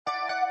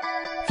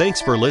Thanks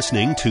for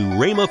listening to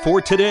Rhema for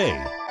Today.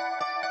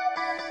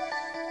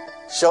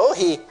 So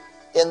he,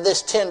 in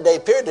this 10-day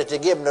period that they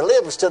give him to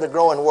live, instead of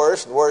growing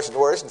worse and worse and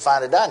worse and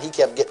finally dying, he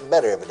kept getting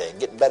better every day,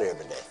 getting better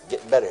every day,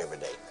 getting better every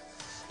day,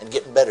 and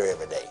getting better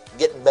every day,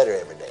 getting better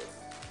every day.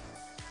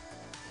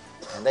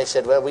 And they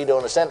said, well, we don't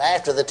understand.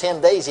 After the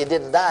 10 days he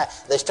didn't die,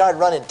 they started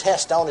running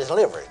tests on his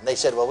liver. And they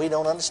said, well, we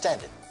don't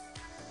understand it.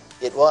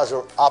 It was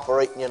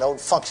operating,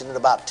 functioning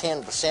about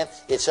 10%.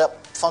 It's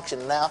up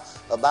functioning now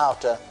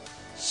about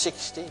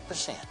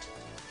 60%.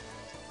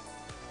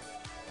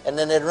 And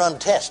then they'd run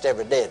tests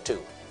every day or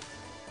two.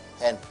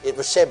 And it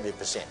was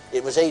 70%.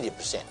 It was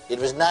 80%. It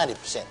was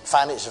 90%.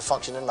 Finally, it's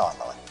functioning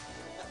normally.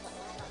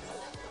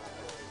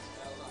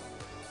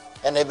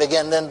 And they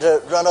began then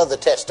to run other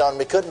tests on him.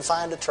 We couldn't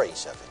find a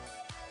trace of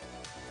it.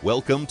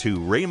 Welcome to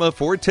Rhema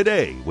for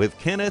Today with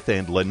Kenneth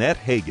and Lynette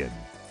Hagin.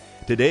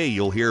 Today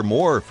you'll hear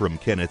more from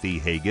Kenneth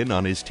E. Hagin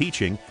on his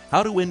teaching,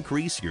 How to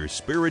Increase Your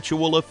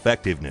Spiritual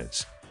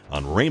Effectiveness,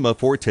 on Rhema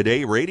for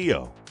Today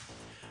Radio.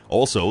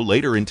 Also,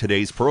 later in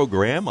today's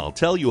program, I'll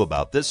tell you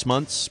about this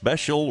month's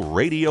special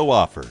radio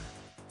offer.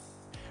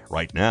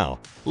 Right now,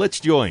 let's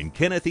join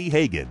Kenneth E.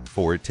 Hagin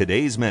for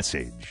today's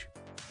message.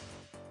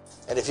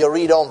 And if you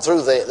read on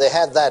through, they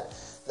had that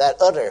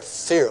utter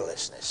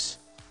fearlessness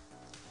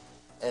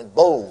and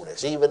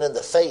boldness, even in the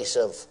face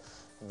of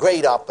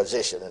great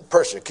opposition and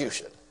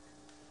persecution.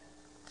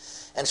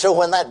 And so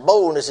when that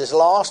boldness is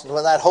lost, and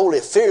when that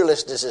holy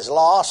fearlessness is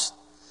lost,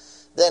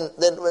 then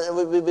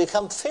we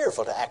become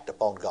fearful to act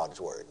upon God's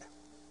word.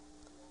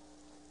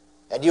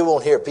 And you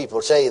won't hear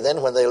people say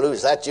then, when they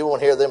lose that, you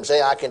won't hear them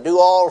say, I can do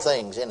all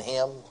things in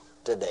him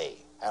today.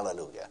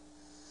 Hallelujah.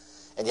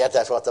 And yet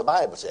that's what the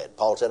Bible said.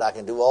 Paul said, I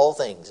can do all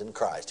things in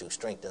Christ who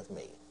strengtheneth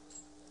me.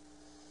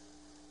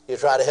 You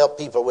try to help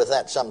people with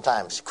that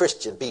sometimes,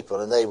 Christian people,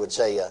 and they would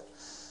say,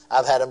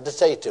 I've had them to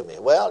say to me,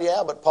 well,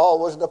 yeah, but Paul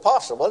was an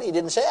apostle. Well, he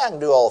didn't say I can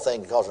do all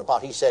things because of an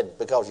apostle. He said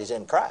because he's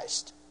in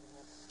Christ.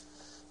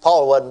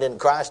 Paul wasn't in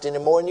Christ any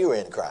more than you were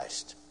in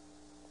Christ.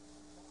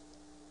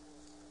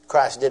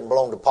 Christ didn't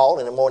belong to Paul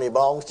any more than he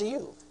belongs to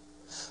you.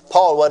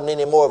 Paul wasn't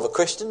any more of a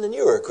Christian than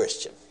you were a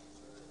Christian.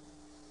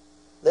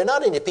 There are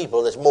not any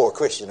people that's more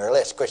Christian or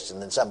less Christian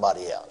than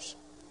somebody else.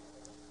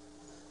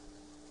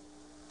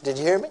 Did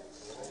you hear me?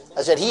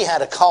 I said he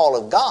had a call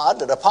of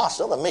God, an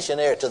apostle, a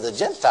missionary to the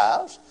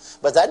Gentiles,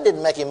 but that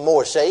didn't make him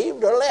more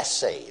saved or less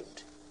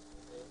saved.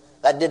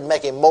 That didn't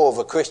make him more of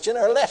a Christian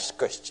or less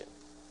Christian.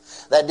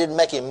 That didn't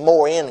make him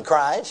more in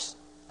Christ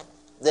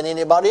than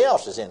anybody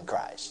else is in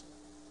Christ.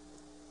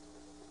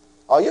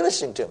 Are you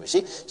listening to me?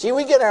 See,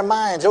 we get our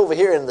minds over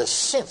here in the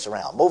sense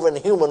realm, over in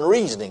the human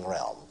reasoning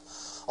realm,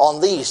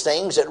 on these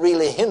things that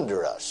really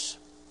hinder us.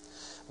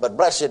 But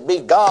blessed be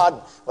God,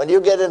 when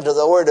you get into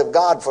the Word of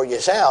God for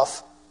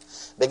yourself,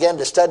 begin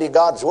to study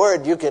God's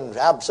Word, you can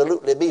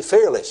absolutely be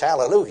fearless.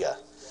 Hallelujah.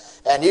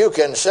 And you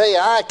can say,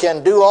 I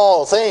can do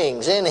all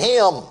things in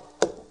him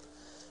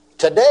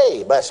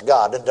today, bless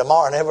God, and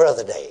tomorrow and every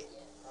other day.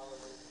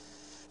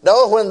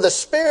 No, when the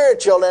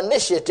spiritual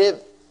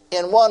initiative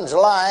in one's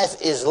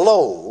life is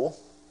low,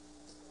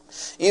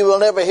 you will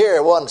never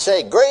hear one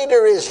say,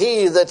 greater is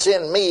he that's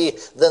in me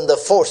than the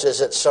forces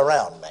that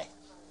surround me.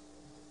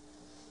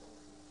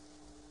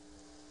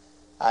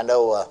 I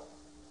know,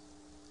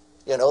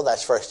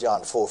 that's 1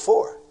 John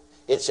 4:4.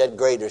 It said,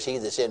 greater is he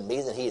that's in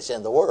me than he that's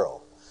in the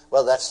world.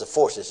 Well, that's the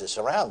forces that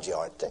surround you,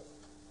 aren't they?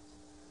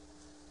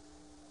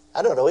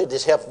 I don't know, it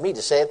just helps me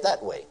to say it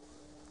that way.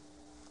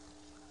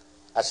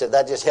 I said,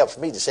 that just helps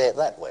me to say it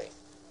that way.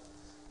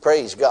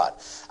 Praise God.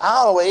 I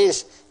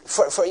always,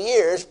 for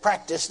years,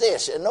 practiced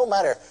this, and no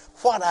matter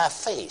what I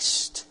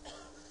faced,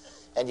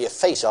 and you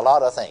face a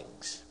lot of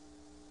things,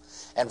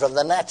 and from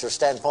the natural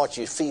standpoint,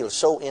 you feel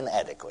so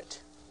inadequate.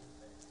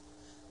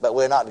 But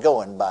we're not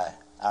going by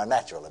our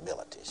natural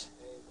abilities.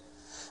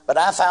 But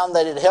I found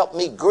that it helped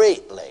me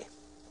greatly,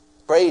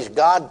 praise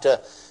God,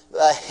 to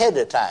ahead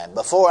of time,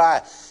 before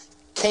I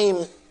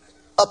came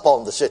up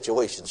on the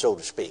situation, so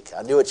to speak.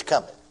 I knew it's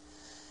coming.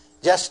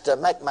 Just to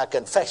make my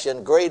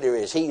confession, greater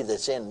is he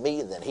that's in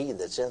me than he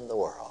that's in the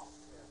world.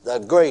 The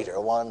greater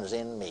one's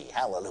in me.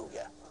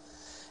 Hallelujah.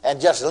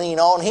 And just lean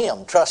on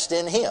him, trust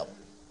in him.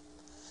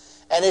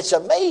 And it's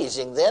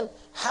amazing then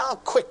how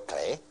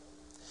quickly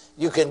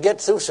you can get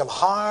through some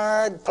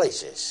hard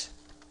places.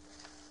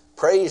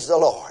 Praise the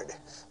Lord.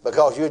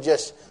 Because you're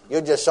just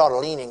sort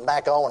of leaning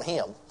back on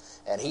him.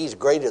 And he's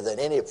greater than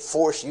any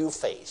force you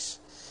face.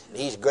 And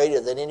he's greater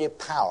than any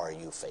power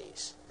you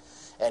face.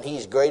 And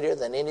he's greater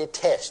than any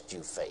test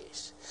you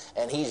face.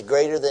 And he's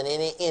greater than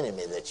any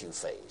enemy that you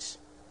face.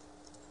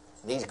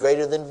 And he's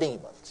greater than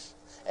demons.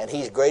 And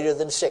he's greater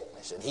than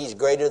sickness. And he's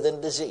greater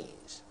than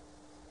disease.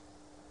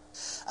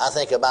 I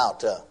think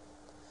about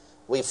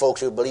we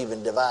folks who believe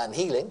in divine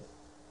healing,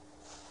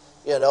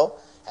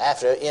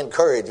 have to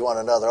encourage one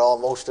another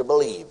almost to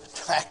believe,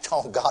 to act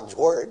on God's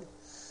word.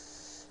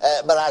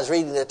 But I was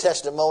reading the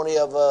testimony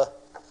of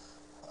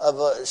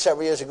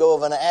several years ago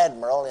of an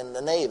admiral in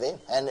the Navy,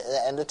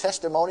 and the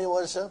testimony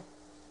was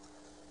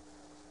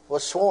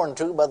sworn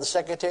to by the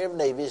Secretary of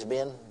Navy as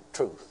being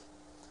truth.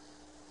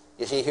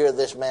 You see, here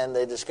this man,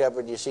 they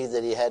discovered, you see,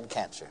 that he had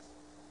cancer.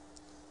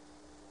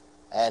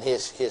 And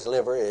his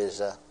liver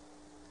is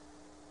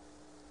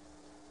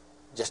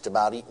just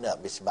about eaten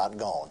up. It's about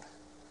gone.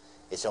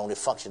 It's only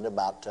functioning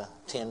about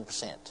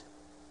 10%.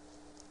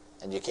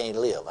 And you can't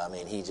live. I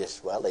mean, they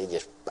just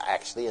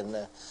actually in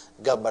the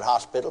government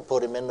hospital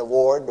put him in the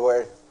ward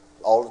where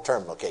all the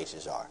terminal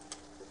cases are.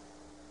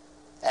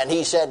 And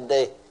he said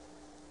the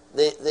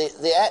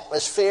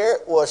atmosphere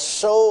was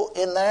so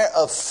in there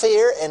of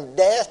fear and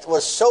death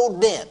was so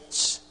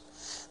dense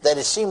that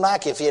it seemed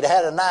like if he had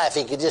had a knife,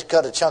 he could just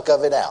cut a chunk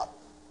of it out.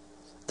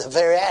 The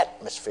very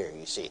atmosphere,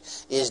 you see,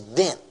 is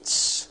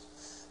dense,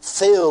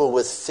 filled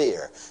with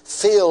fear,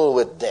 filled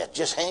with death.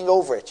 Just hang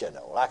over it,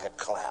 like a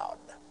cloud.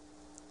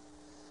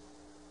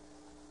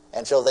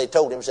 And so they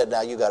told him, said,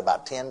 now you got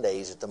about 10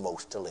 days at the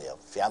most to live.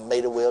 If you haven't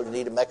made a will, you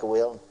need to make a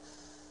will.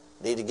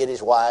 Need to get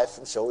his wife.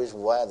 And so his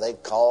wife, they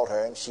called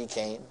her and she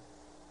came.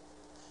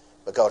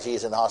 Because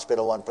he's in the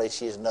hospital one place,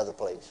 she's another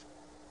place.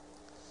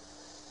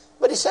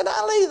 But he said,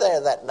 I lay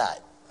there that night.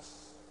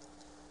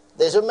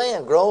 There's a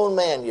man, grown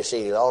man, you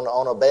see,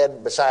 on a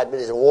bed beside me.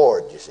 There's a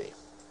ward, you see.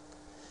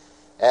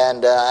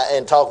 And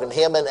talking to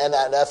him, and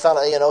that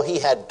fellow, he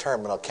had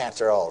terminal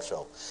cancer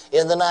also.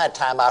 In the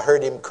nighttime, I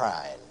heard him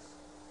crying.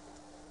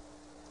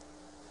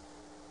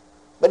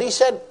 But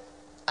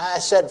I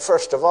said,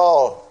 first of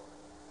all,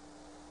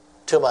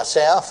 to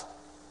myself,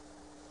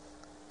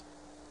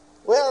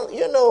 well,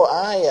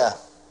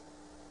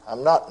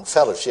 I'm not in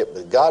fellowship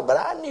with God, but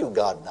I knew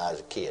God when I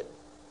was a kid.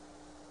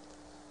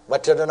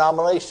 Went to a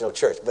denominational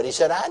church, but he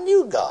said, I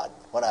knew God.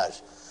 When I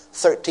was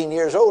 13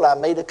 years old, I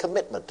made a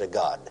commitment to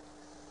God.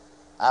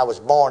 I was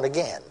born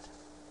again.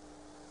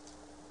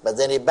 But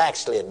then he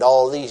backslid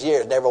all these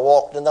years, never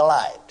walked in the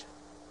light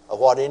of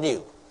what he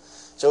knew.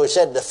 So he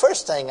said, the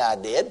first thing I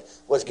did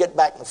was get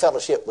back in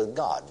fellowship with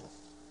God.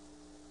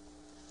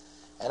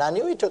 And I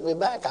knew he took me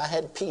back. I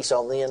had peace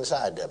on the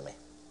inside of me.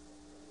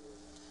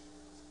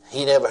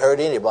 He never heard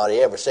anybody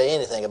ever say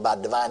anything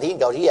about divine healing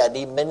because he hadn't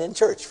even been in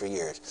church for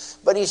years.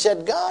 But he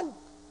said, God,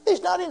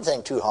 there's not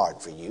anything too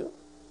hard for you.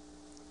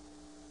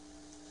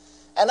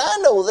 And I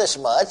know this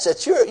much,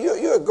 that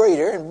you're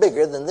greater and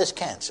bigger than this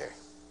cancer.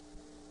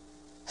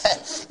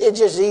 It's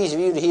just as easy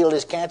for you to heal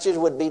this cancer as it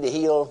would be to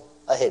heal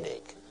a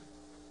headache.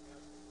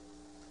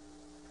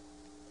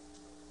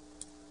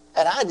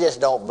 And I just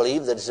don't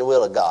believe that it's the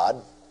will of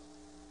God,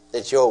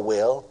 it's your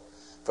will,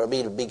 for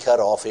me to be cut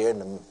off here in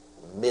the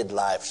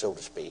midlife, so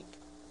to speak.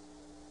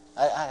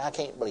 I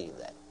can't believe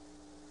that.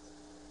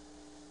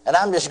 And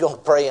I'm just going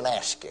to pray and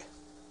ask you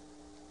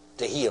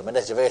to heal me.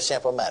 That's a very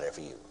simple matter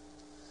for you.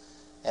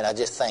 And I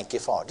just thank you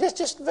for it.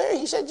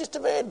 He said, just a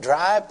very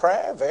dry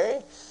prayer,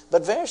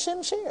 but very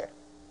sincere.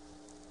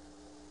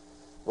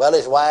 Well,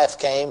 his wife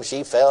came,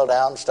 she fell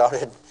down,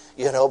 started,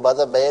 by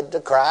the bed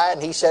to cry,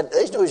 and he said,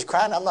 he knew he was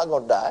crying, I'm not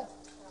going to die.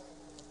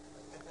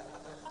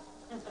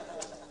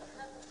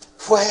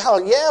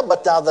 Well, yeah,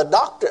 but now the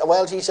doctor,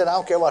 he said, I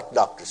don't care what the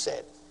doctor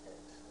said.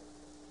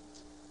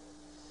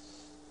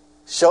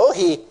 So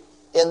he,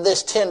 in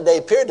this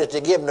 10-day period that they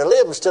give him to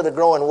live, instead of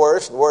growing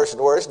worse and worse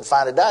and worse and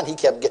finally dying, he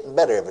kept getting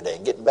better every day,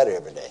 getting better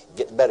every day,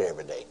 getting better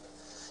every day,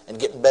 and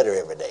getting better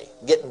every day,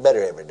 getting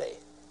better every day.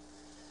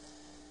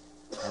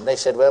 And they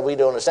said, well, we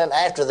don't understand.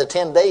 After the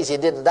 10 days he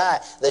didn't die,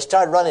 they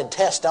started running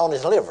tests on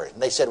his liver.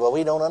 And they said, well,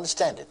 we don't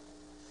understand it.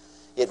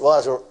 It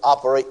was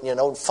operating,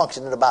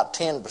 functioning about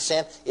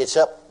 10%. It's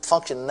up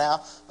functioning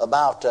now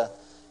about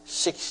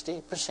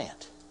 60%.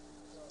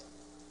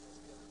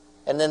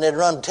 And then they'd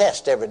run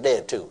tests every day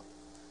or two.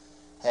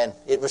 And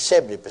it was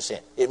 70%.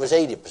 It was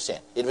 80%.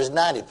 It was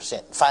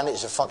 90%. Finally,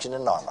 it's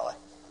functioning normally.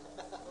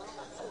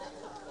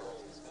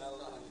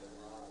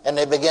 And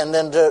they began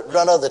then to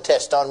run other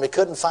tests on him. They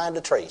couldn't find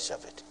a trace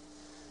of it.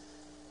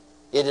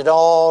 It had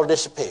all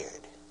disappeared.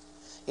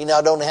 He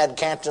not only had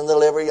cancer in the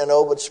liver,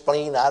 but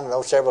spleen,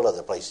 several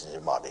other places in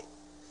his body.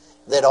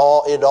 It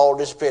all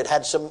disappeared.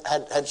 Had some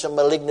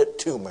malignant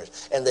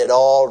tumors, and they'd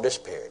all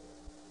disappeared.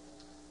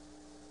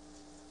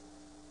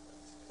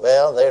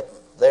 Well,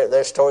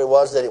 their story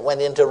was that it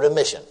went into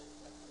remission.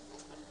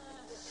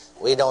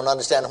 We don't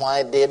understand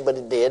why it did, but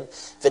it did.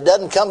 If it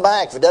doesn't come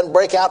back, if it doesn't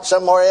break out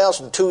somewhere else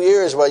in 2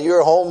 years,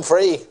 you're home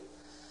free.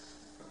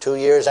 2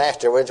 years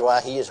afterwards,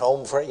 he is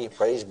home free.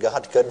 Praise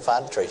God, couldn't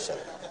find a trace of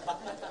it.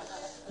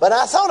 But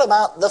I thought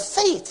about the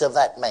faith of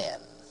that man.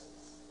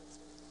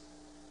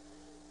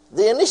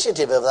 The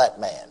initiative of that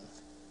man.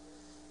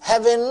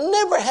 Having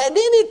never had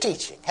any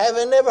teaching.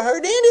 Having never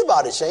heard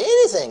anybody say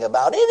anything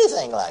about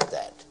anything like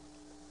that.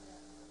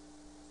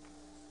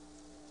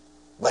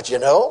 But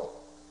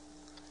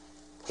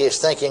his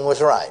thinking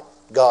was right.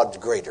 God's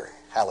greater.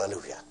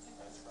 Hallelujah.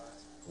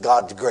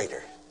 God's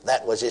greater.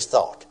 That was his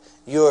thought.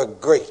 You're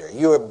greater.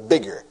 You're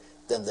bigger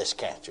than this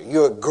cancer.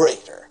 You're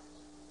greater.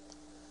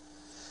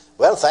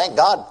 Well, thank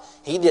God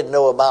he didn't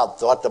know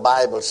about what the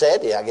Bible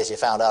said. I guess he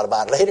found out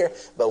about it later.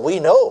 But we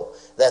know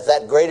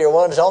that greater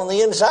one's on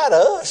the inside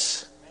of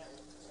us.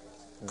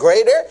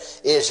 Greater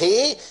is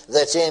he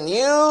that's in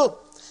you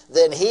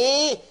than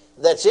he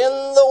that's in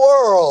the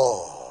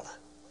world.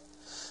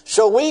 So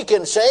So we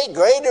can say,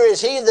 greater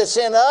is he that's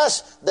in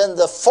us than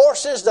the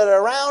forces that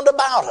are round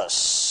about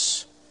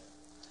us.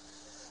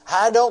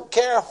 I don't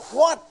care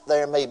what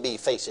there may be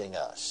facing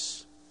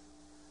us.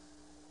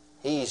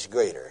 He's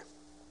greater.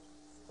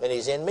 And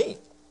he's in me.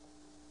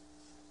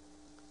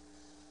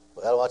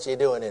 Well, what's he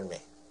doing in me?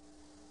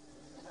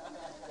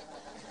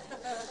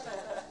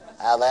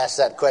 I've asked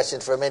that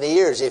question for many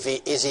years.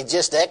 Is he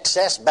just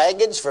excess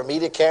baggage for me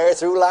to carry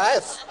through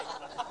life?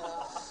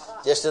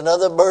 Just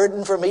another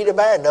burden for me to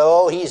bear?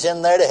 No, he's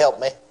in there to help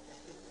me.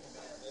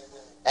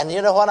 And you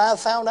know what I've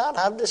found out?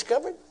 I've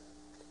discovered?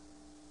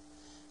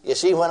 You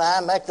see, when I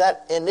make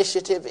that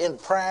initiative in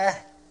prayer,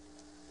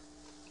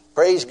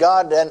 praise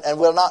God, and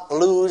will not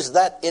lose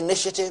that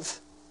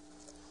initiative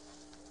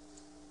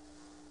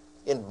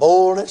in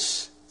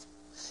boldness,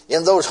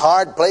 in those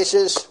hard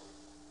places,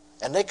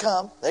 and they're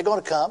going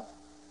to come.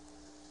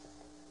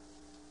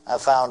 I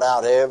found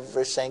out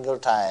every single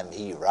time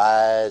he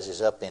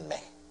rises up in me.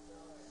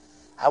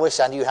 I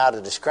wish I knew how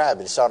to describe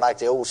it. It sounded like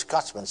the old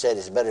Scotsman said,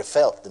 it's better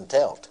felt than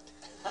telt.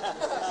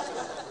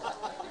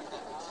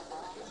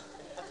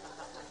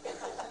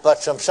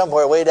 But from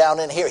somewhere way down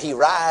in here, he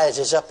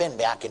rises up in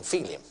me. I can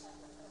feel him.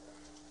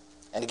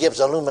 And he gives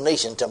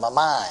illumination to my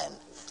mind,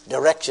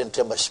 direction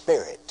to my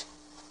spirit.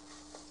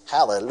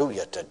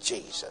 Hallelujah to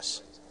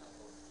Jesus.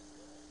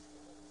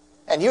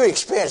 And you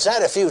experience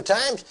that a few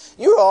times.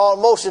 You're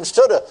almost,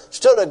 instead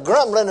of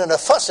grumbling and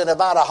fussing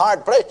about a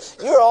hard place,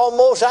 you're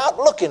almost out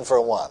looking for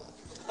one.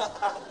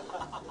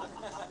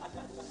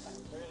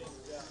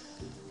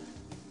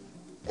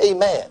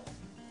 Amen.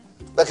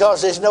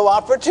 Because there's no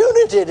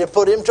opportunity to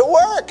put him to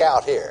work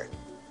out here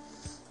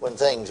when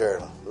things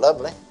are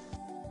lovely.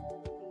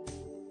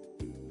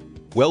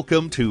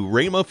 Welcome to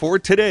Rhema for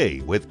Today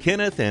with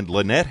Kenneth and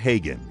Lynette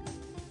Hagin.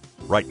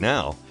 Right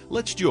now,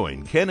 let's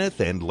join Kenneth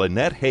and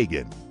Lynette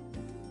Hagin.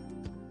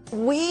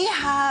 We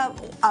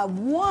have a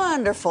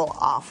wonderful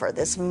offer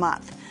this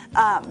month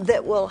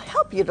that will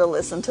help you to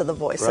listen to the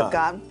voice of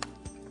God.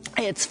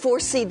 It's 4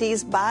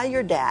 CDs by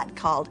your dad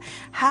called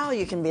How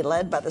You Can Be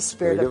Led by the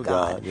Spirit of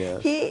God.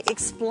 Yes. He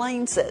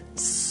explains it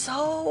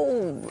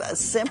so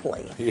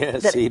simply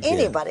that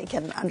anybody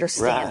can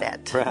understand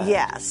it. Right.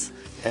 Yes.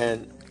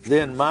 And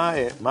then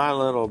my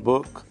little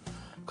book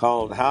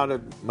called How to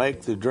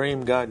Make the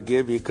Dream God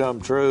Give You Come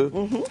True.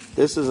 Mm-hmm.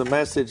 This is a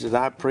message that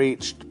I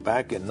preached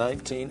back in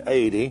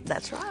 1980.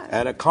 That's right.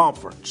 At a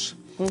conference.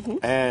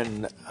 Mm-hmm.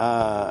 And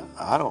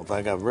I don't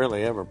think I've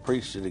really ever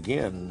preached it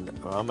again.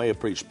 I may have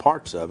preached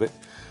parts of it.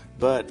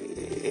 But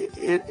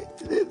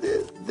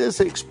this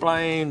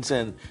explains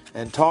and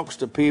talks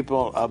to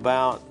people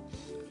about,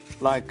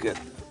 like,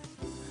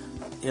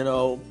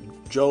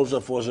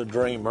 Joseph was a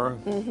dreamer.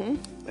 Mm-hmm.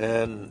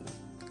 And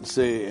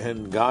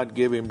God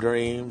give him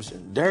dreams.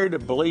 Dare to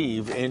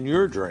believe in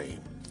your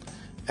dream.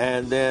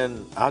 And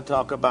then I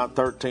talk about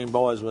 13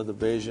 Boys with a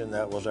Vision.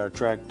 That was our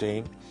track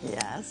team.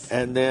 Yes.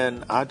 And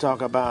then I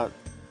talk about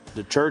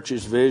the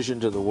church's vision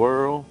to the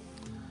world.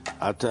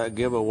 I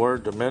give a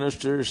word to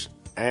ministers.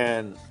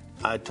 And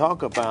I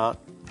talk about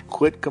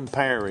quit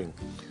comparing.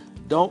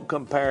 Don't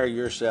compare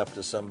yourself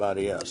to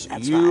somebody else.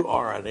 That's you right.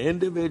 are an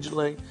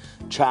individually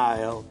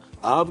child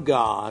of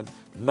God,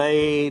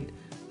 made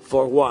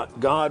for what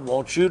God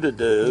wants you to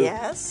do.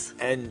 Yes.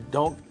 And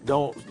don't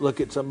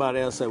look at somebody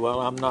else and say, well,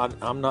 I'm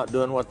not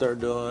doing what they're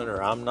doing,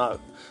 or I'm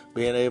not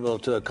being able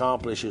to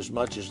accomplish as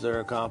much as they're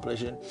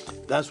accomplishing.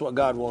 That's what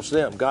God wants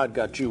them. God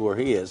got you where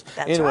he is.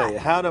 That's anyway, right.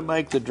 How to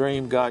make the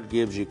dream God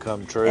gives you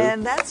come true.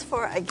 And that's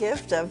for a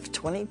gift of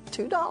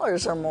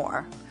 $22 or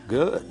more.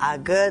 Good. A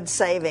good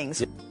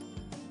savings.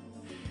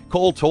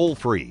 Call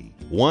toll-free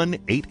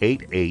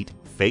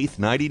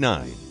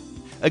 1-888-FAITH-99.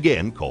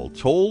 Again, call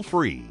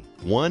toll-free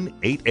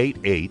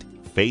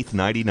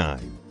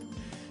 1-888-FAITH-99.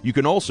 You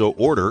can also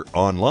order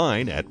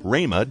online at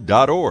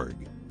rhema.org.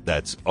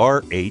 That's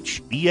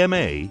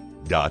RHEMA.org.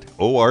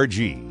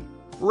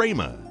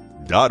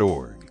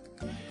 Rhema.org.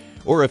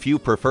 Or if you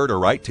prefer to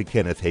write to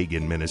Kenneth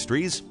Hagin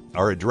Ministries,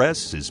 our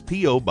address is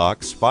P.O.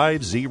 Box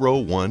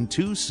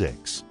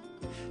 50126,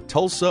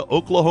 Tulsa,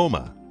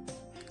 Oklahoma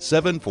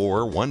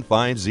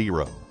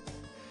 74150.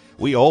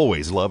 We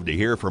always love to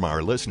hear from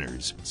our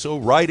listeners, so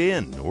write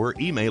in or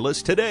email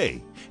us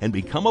today and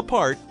become a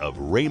part of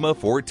Rhema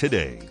for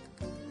Today.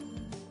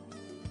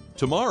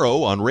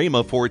 Tomorrow on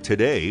Rhema for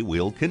Today,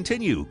 we'll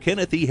continue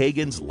Kenneth E.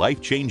 Hagin's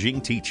life-changing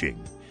teaching.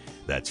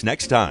 That's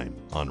next time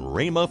on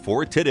Rhema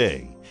for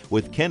Today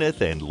with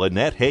Kenneth and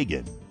Lynette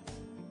Hagin.